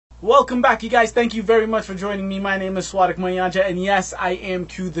Welcome back, you guys. Thank you very much for joining me. My name is Swadik Mayanja, and yes, I am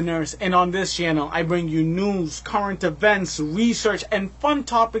Q the Nurse. And on this channel, I bring you news, current events, research, and fun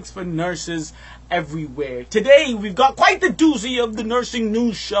topics for nurses everywhere. Today, we've got quite the doozy of the nursing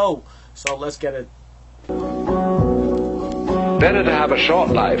news show. So let's get it. Better to have a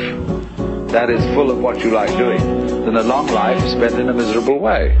short life that is full of what you like doing than a long life spent in a miserable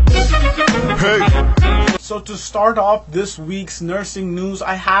way. So to start off this week's nursing news,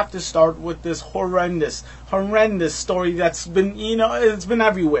 I have to start with this horrendous story that's been, it's been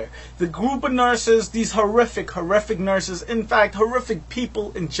everywhere. The group of nurses, these horrific nurses, in fact, horrific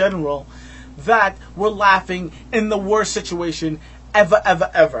people in general, that were laughing in the worst situation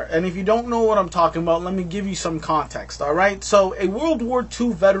ever. And if you don't know what I'm talking about, let me give you some context, alright? So, a World War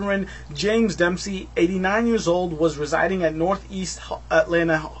II veteran, James Dempsey, 89 years old, was residing at Northeast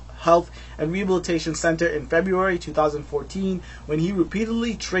Atlanta Health and Rehabilitation Center in February 2014 when he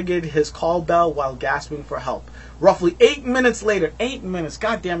repeatedly triggered his call bell while gasping for help. Roughly 8 minutes later, 8 minutes,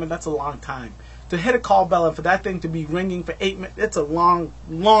 god damn it, that's a long time. To hit a call bell and for that thing to be ringing for 8 minutes, it's a long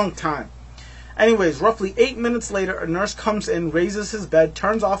time. Anyways, roughly 8 minutes later, a nurse comes in, raises his bed,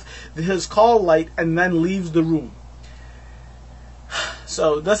 turns off his call light, and then leaves the room.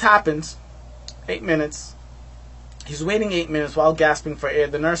 So this happens, 8 minutes. He's waiting 8 minutes while gasping for air.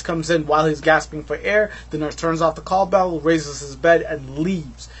 The nurse comes in while he's gasping for air. The nurse turns off the call bell, raises his bed, and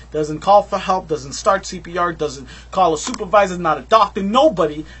leaves. Doesn't call for help, doesn't start CPR, doesn't call a supervisor, not a doctor,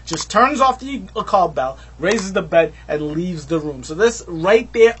 nobody. Just turns off the call bell, raises the bed, and leaves the room. So this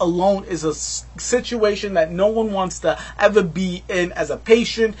right there alone is a situation that no one wants to ever be in as a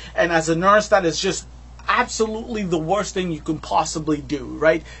patient and as a nurse. That is just absolutely the worst thing you can possibly do,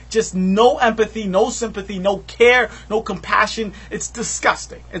 right? Just no empathy, no sympathy, no care, no compassion. It's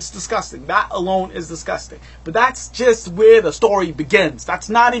disgusting. It's disgusting. That alone is disgusting. But that's just where the story begins. That's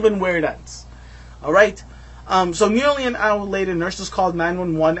not even where it ends. All right? So nearly an hour later, nurses called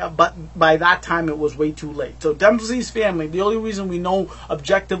 911, but by that time it was way too late. So Dempsey's family, the only reason we know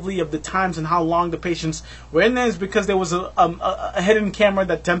objectively of the times and how long the patients were in there is because there was a hidden camera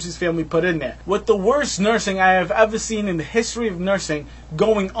that Dempsey's family put in there. With the worst nursing I have ever seen in the history of nursing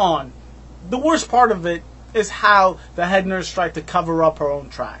going on, the worst part of it is how the head nurse tried to cover up her own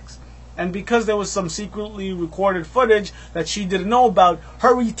tracks. And because there was some secretly recorded footage that she didn't know about,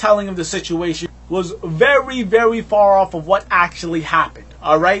 her retelling of the situation was very far off of what actually happened.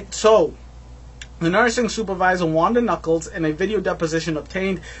 Alright, so the nursing supervisor, Wanda Knuckles, in a video deposition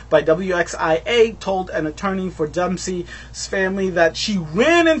obtained by WXIA, told an attorney for Dempsey's family that she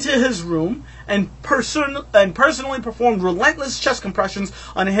ran into his room and personally performed relentless chest compressions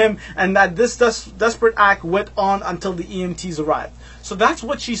on him, and that this desperate act went on until the EMTs arrived. So that's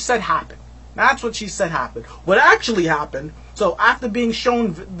what she said happened. That's what she said happened. What actually happened, so after being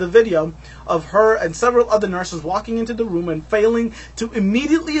shown the video of her and several other nurses walking into the room and failing to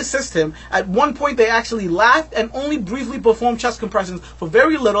immediately assist him, at one point they actually laughed and only briefly performed chest compressions for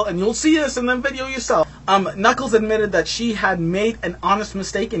very little, and you'll see this in the video yourself. Knuckles admitted that she had made an honest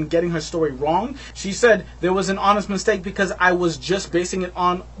mistake in getting her story wrong. She said, "There was an honest mistake because I was just basing it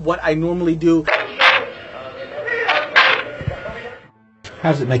on what I normally do."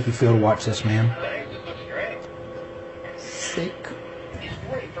 How does it make you feel to watch this, ma'am? Sick.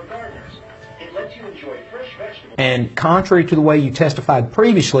 And contrary to the way you testified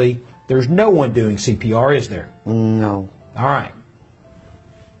previously, there's no one doing CPR, is there? No. All right.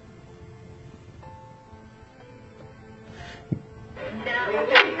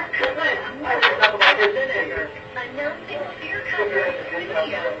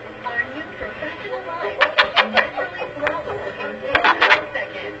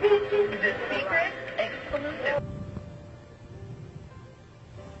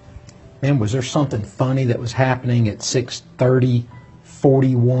 Man, was there something funny that was happening at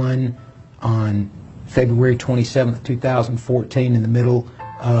 6:30:41 on February 27th, 2014 in the middle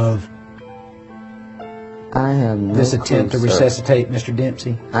of this attempt to resuscitate Mr.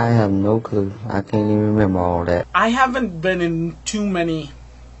 Dempsey? I have no clue. I can't even remember all that. I haven't been in too many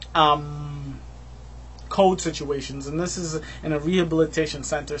code situations, and this is in a rehabilitation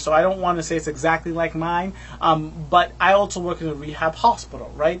center, so I don't want to say it's exactly like mine, but I also work in a rehab hospital,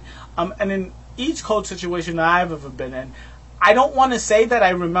 right? And in each code situation that I've ever been in, I don't want to say that I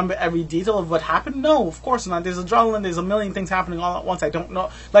remember every detail of what happened. No, of course not. There's adrenaline, there's a million things happening all at once. I don't know,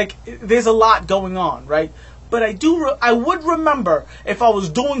 like, there's a lot going on, right? But I would remember if I was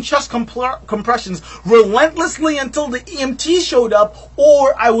doing chest compressions relentlessly until the EMT showed up,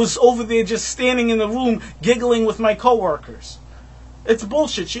 or I was over there just standing in the room giggling with my coworkers. It's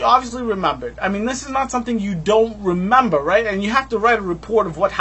bullshit. She obviously remembered. I mean, this is not something you don't remember, right? And you have to write a report of what happened.